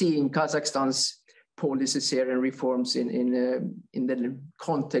seeing Kazakhstan's policies here and reforms in the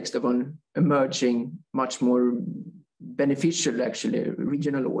context of an emerging, much more beneficial, actually,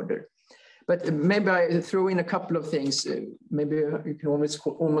 regional order. But maybe I throw in a couple of things. Maybe you can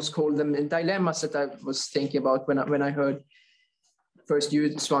almost call them dilemmas that I was thinking about when I heard first you,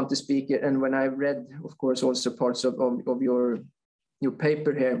 Svante, speak, and when I read, of course, also parts of your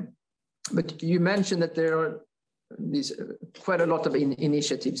paper here. But you mentioned that there are quite a lot of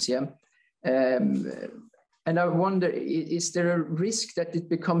initiatives here. And I wonder, is there a risk that it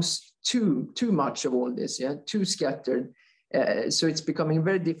becomes too much of all this, too scattered? So it's becoming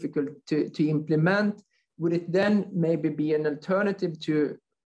very difficult to implement. Would it then maybe be an alternative to,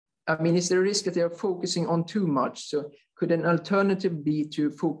 is there a risk that they are focusing on too much? So could an alternative be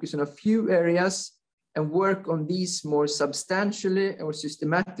to focus on a few areas and work on these more substantially or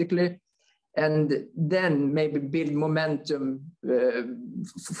systematically, and then maybe build momentum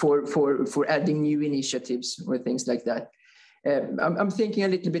for adding new initiatives or things like that? I'm thinking a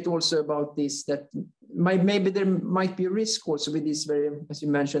little bit also about this, that maybe there might be a risk also with these very, as you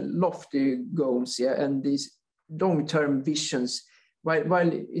mentioned, lofty goals, and these long-term visions.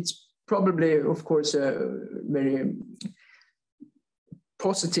 While it's probably, of course, very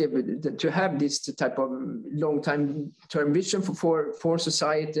positive to have this type of long-term vision for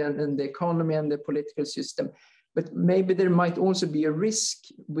society and the economy and the political system. But maybe there might also be a risk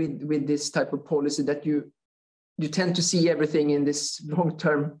with this type of policy that you tend to see everything in this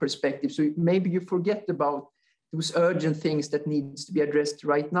long-term perspective. So maybe you forget about those urgent things that needs to be addressed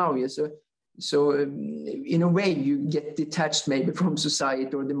right now. Yeah? So in a way, you get detached maybe from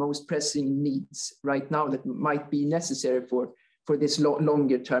society or the most pressing needs right now that might be necessary for this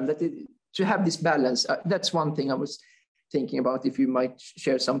longer term. To have this balance, that's one thing I was thinking about, if you might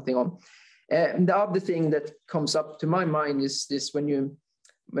share something on. The other thing that comes up to my mind is this,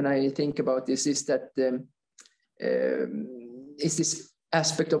 when I think about this, is that is this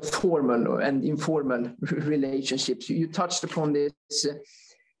aspect of formal and informal relationships. You touched upon this.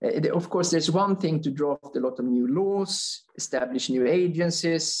 Of course, there's one thing to draft a lot of new laws, establish new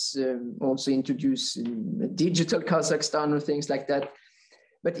agencies, also introduce digital Kazakhstan or things like that.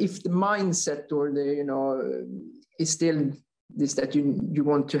 But if the mindset or is still this, that you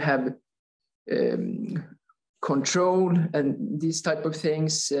want to have control and these type of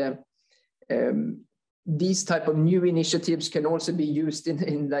things, these type of new initiatives can also be used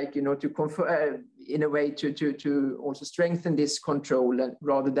to confer, in a way to also strengthen this control,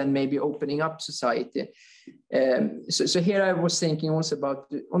 rather than maybe opening up society. So here I was thinking also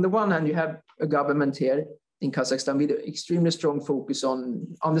about, on the one hand, you have a government here in Kazakhstan with an extremely strong focus on,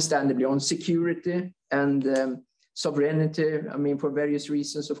 understandably, on security and sovereignty. I mean, for various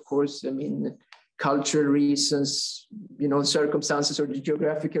reasons, of course. I mean, cultural reasons, you know, circumstances or the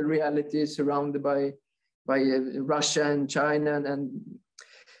geographical realities surrounded by Russia and China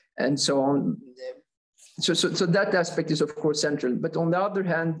and so on. So that aspect is, of course, central. But on the other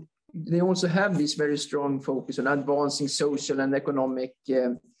hand, they also have this very strong focus on advancing social and economic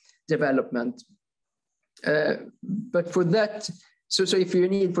development. But for that, so if you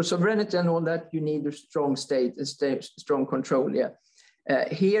need for sovereignty and all that, you need a strong state, strong control. Yeah.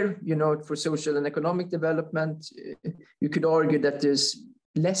 Here, you know, for social and economic development, you could argue that there's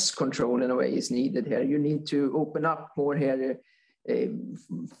less control in a way is needed here. You need to open up more here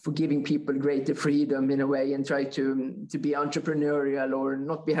for giving people greater freedom in a way and try to be entrepreneurial or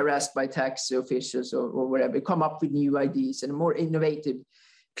not be harassed by tax officials or whatever, come up with new ideas and a more innovative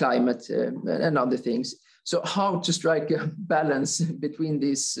climate and other things. So how to strike a balance between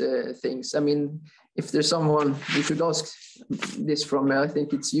these things? I mean, if there's someone we should ask this from, I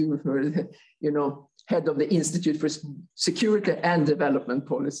think it's you, or you know, head of the Institute for Security and Development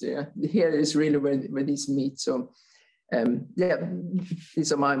Policy. Here is really where these meet. So yeah,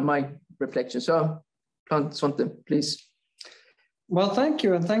 these are my reflections. So, Svante, please. Well, thank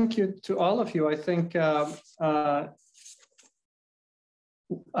you, and thank you to all of you. I think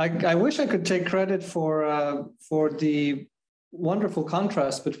I wish I could take credit for the wonderful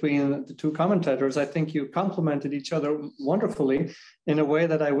contrast between the two commentators. I think you complemented each other wonderfully in a way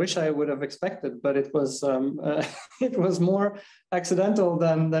that I wish I would have expected, but it was it was more accidental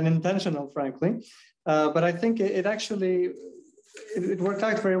than intentional, frankly. But I think it actually worked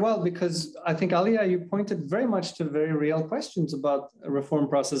out very well, because I think, Alia, you pointed very much to very real questions about reform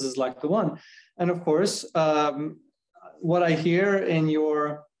processes like the one. And of course, what I hear in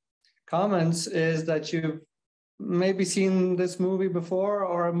your comments is that you've maybe seen this movie before,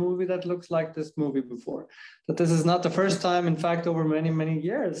 or a movie that looks like this movie before. That this is not the first time. In fact, over many, many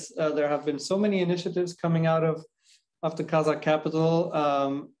years, there have been so many initiatives coming out of the Kazakh capital.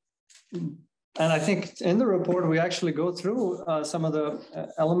 And I think in the report, we actually go through some of the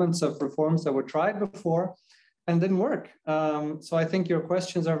elements of reforms that were tried before and didn't work. So I think your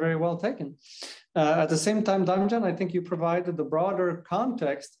questions are very well taken. At the same time, Damjan, I think you provided the broader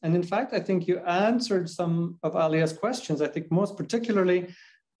context. And in fact, I think you answered some of Alia's questions. I think most particularly,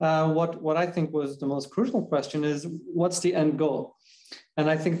 what I think was the most crucial question is, what's the end goal? And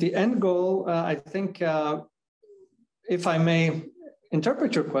I think the end goal, I think, if I may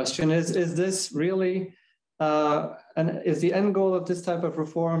interpret your question, is this really, and is the end goal of this type of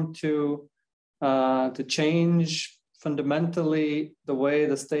reform to change fundamentally the way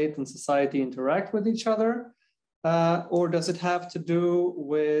the state and society interact with each other? Or does it have to do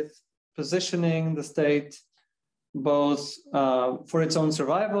with positioning the state both for its own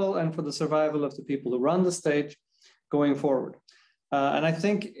survival and for the survival of the people who run the state going forward? And I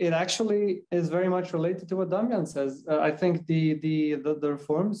think it actually is very much related to what Damjan says. I think the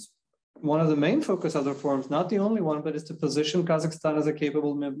reforms, one of the main focus of the reforms, not the only one, but is to position Kazakhstan as a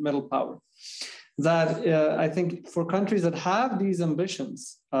capable middle power. That I think for countries that have these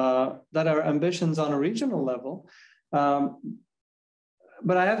ambitions, that are ambitions on a regional level,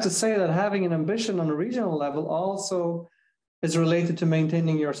 but I have to say that having an ambition on a regional level also is related to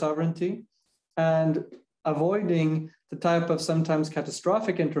maintaining your sovereignty and avoiding the type of sometimes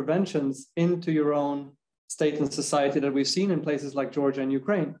catastrophic interventions into your own state and society that we've seen in places like Georgia and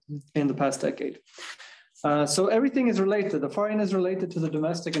Ukraine in the past decade. So everything is related. The foreign is related to the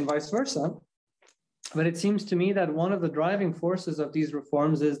domestic and vice versa. But it seems to me that one of the driving forces of these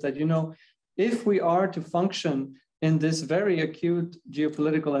reforms is that, you know, if we are to function in this very acute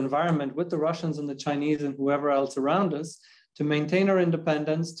geopolitical environment with the Russians and the Chinese and whoever else around us, to maintain our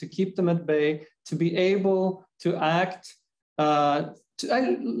independence, to keep them at bay, to be able to act, let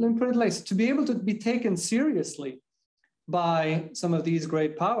me put it like this, to be able to be taken seriously by some of these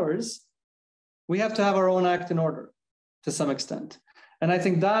great powers, we have to have our own act in order to some extent. And I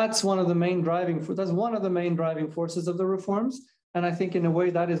think that's one of the main driving forces of the reforms. And I think in a way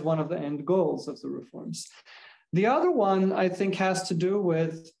that is one of the end goals of the reforms. The other one, I think, has to do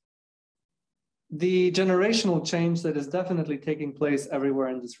with the generational change that is definitely taking place everywhere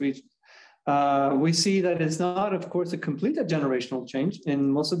in this region. We see that it's not, of course, a completed generational change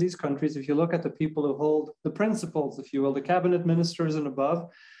in most of these countries. If you look at the people who hold the principles, if you will, the cabinet ministers and above,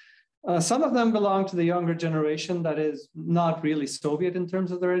 some of them belong to the younger generation that is not really Soviet in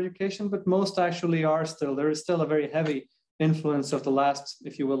terms of their education, but most actually are still. There is still a very heavy influence of the last,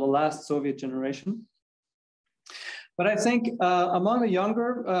 if you will, the last Soviet generation. But I think among the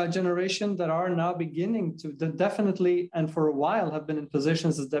younger generation that are now beginning to definitely and for a while have been in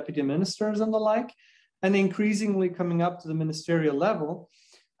positions as deputy ministers and the like, and increasingly coming up to the ministerial level,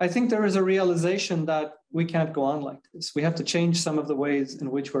 I think there is a realization that we can't go on like this. We have to change some of the ways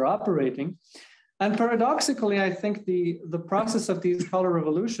in which we're operating. And paradoxically, I think the process of these color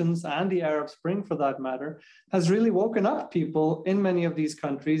revolutions and the Arab Spring, for that matter, has really woken up people in many of these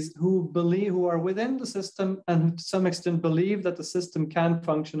countries who are within the system and to some extent believe that the system can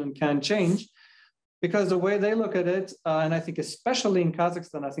function and can change. Because the way they look at it, and I think especially in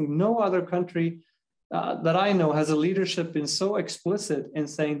Kazakhstan, I think no other country that I know has a leadership been so explicit in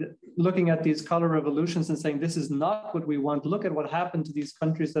saying, looking at these color revolutions and saying, this is not what we want. Look at what happened to these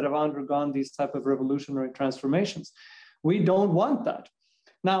countries that have undergone these type of revolutionary transformations. We don't want that.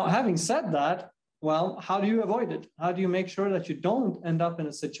 Now, having said that, well, how do you avoid it? How do you make sure that you don't end up in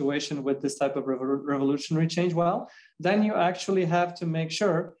a situation with this type of revolutionary change? Well, then you actually have to make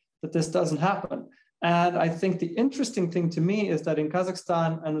sure that this doesn't happen. And I think the interesting thing to me is that in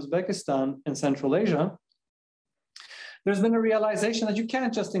Kazakhstan and Uzbekistan in Central Asia, there's been a realization that you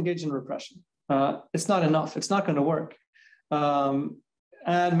can't just engage in repression. It's not enough. It's not going to work.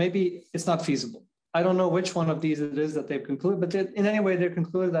 And maybe it's not feasible. I don't know which one of these it is that they've concluded, but in any way, they've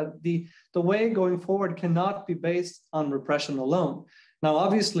concluded that the way going forward cannot be based on repression alone. Now,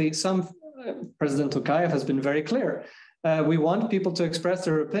 obviously, President Tokayev has been very clear. We want people to express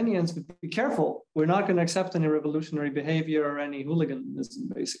their opinions, but be careful. We're not going to accept any revolutionary behavior or any hooliganism,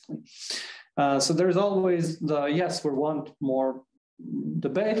 basically. So there's always yes, we want more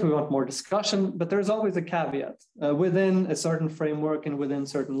debate, we want more discussion, but there's always a caveat within a certain framework and within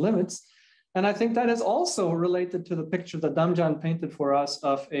certain limits. And I think that is also related to the picture that Damjan painted for us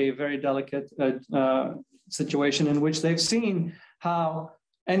of a very delicate situation in which they've seen how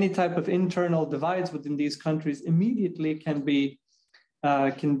any type of internal divides within these countries immediately can be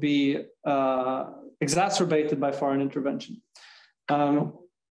exacerbated by foreign intervention. And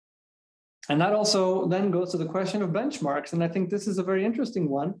that also then goes to the question of benchmarks. And I think this is a very interesting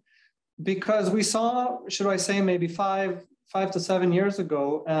one, because we saw, should I say, maybe five to 7 years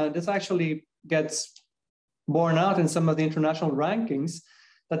ago, and this actually gets borne out in some of the international rankings,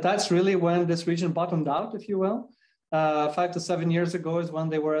 that's really when this region bottomed out, if you will. 5 to 7 years ago is when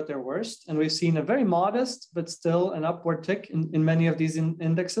they were at their worst. And we've seen a very modest, but still an upward tick in many of these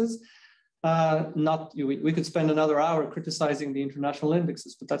indexes. We could spend another hour criticizing the international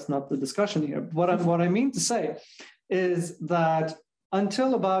indexes, but that's not the discussion here. What I mean to say is that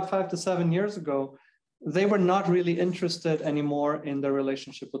until about 5 to 7 years ago, they were not really interested anymore in their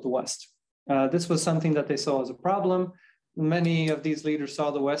relationship with the West. This was something that they saw as a problem. Many of these leaders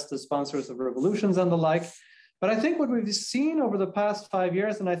saw the West as sponsors of revolutions and the like. But I think what we've seen over the past 5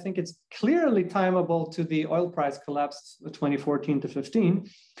 years, and I think it's clearly timeable to the oil price collapse of 2014 to 15,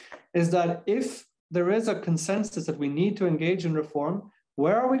 is that if there is a consensus that we need to engage in reform,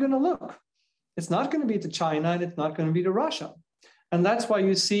 where are we going to look? It's not going to be to China and it's not going to be to Russia. And that's why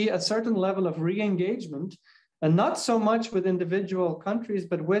you see a certain level of re-engagement, and not so much with individual countries,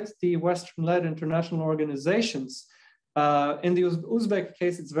 but with the Western-led international organizations. In the Uzbek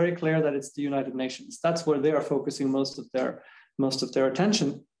case, it's very clear that it's the United Nations. That's where they are focusing most of their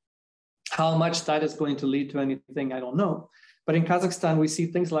attention. How much that is going to lead to anything, I don't know. But in Kazakhstan, we see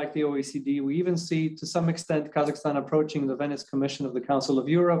things like the OECD. We even see, to some extent, Kazakhstan approaching the Venice Commission of the Council of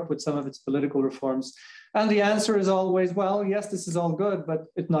Europe with some of its political reforms. And the answer is always, well, yes, this is all good, but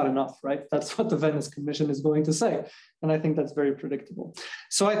it's not enough, right? That's what the Venice Commission is going to say. And I think that's very predictable.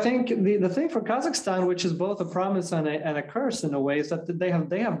 So I think the thing for Kazakhstan, which is both a promise and a curse in a way, is that they have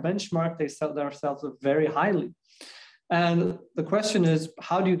benchmarked themselves very highly. And the question is,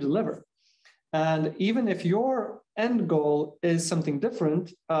 how do you deliver? And even if your end goal is something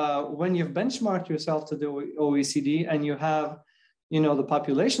different, when you've benchmarked yourself to the OECD and you have the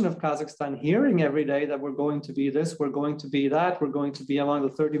population of Kazakhstan hearing every day that we're going to be this, we're going to be that, we're going to be among the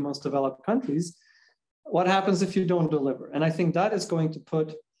 30 most developed countries, what happens if you don't deliver? And I think that is going to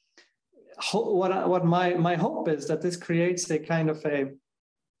put, what my hope is that this creates a kind of a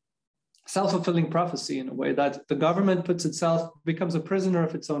self-fulfilling prophecy in a way, that the government becomes a prisoner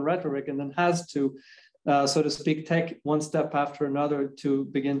of its own rhetoric and then has to, so to speak, take one step after another to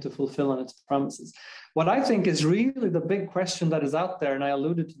begin to fulfill on its promises. What I think is really the big question that is out there, and I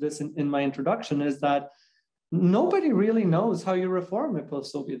alluded to this in my introduction, is that nobody really knows how you reform a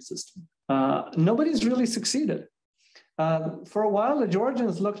post-Soviet system. Nobody's really succeeded. For a while, the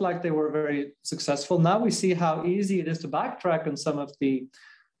Georgians looked like they were very successful. Now we see how easy it is to backtrack on some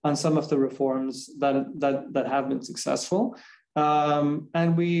of the reforms that have been successful.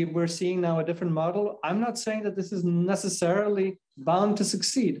 And we're seeing now a different model. I'm not saying that this is necessarily bound to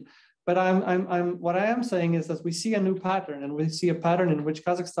succeed, but what I am saying is that we see a new pattern, and we see a pattern in which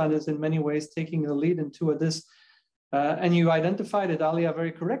Kazakhstan is in many ways taking the lead into this. And you identified it, Alia,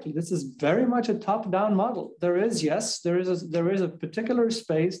 very correctly. This is very much a top-down model. There is a particular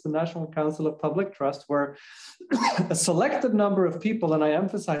space, the National Council of Public Trust, where a selected number of people, and I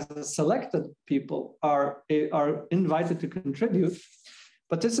emphasize the selected people, are invited to contribute.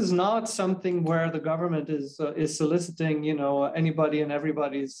 But this is not something where the government is soliciting, anybody and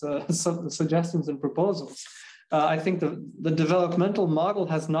everybody's suggestions and proposals. I think the developmental model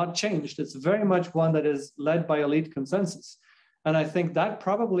has not changed. It's very much one that is led by elite consensus. And I think that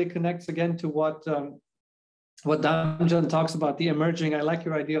probably connects again to what Damjan talks about, the emerging, I like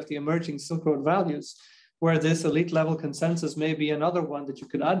your idea of the emerging Silk Road values, where this elite level consensus may be another one that you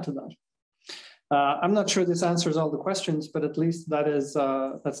could add to that. I'm not sure this answers all the questions, but at least that's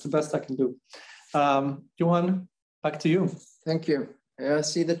the best I can do. Johan, back to you. Thank you. I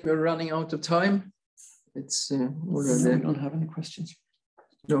see that we're running out of time. It's already... We don't have any questions.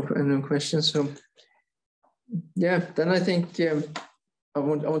 No questions. So, yeah, then I think I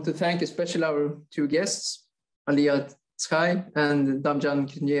want to thank especially our two guests, Alia Tzkai and Damjan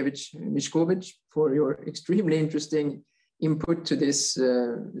Knjevich-Miskovic, for your extremely interesting input to this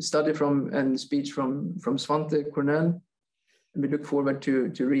study and speech from Svante Cornell. And we look forward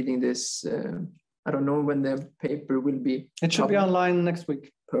to reading this. I don't know when the paper will be. It should be online next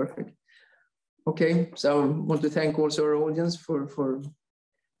week. Perfect. Okay, so I want to thank also our audience for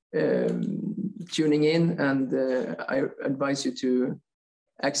tuning in, and I advise you to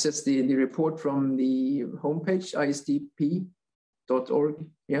access the report from the homepage, isdp.org.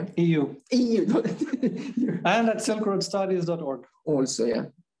 Yeah. EU. And at silkroadstudies.org. Also, yeah,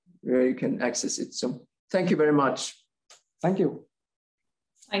 where you can access it. So thank you very much. Thank you.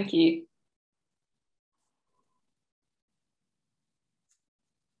 Thank you.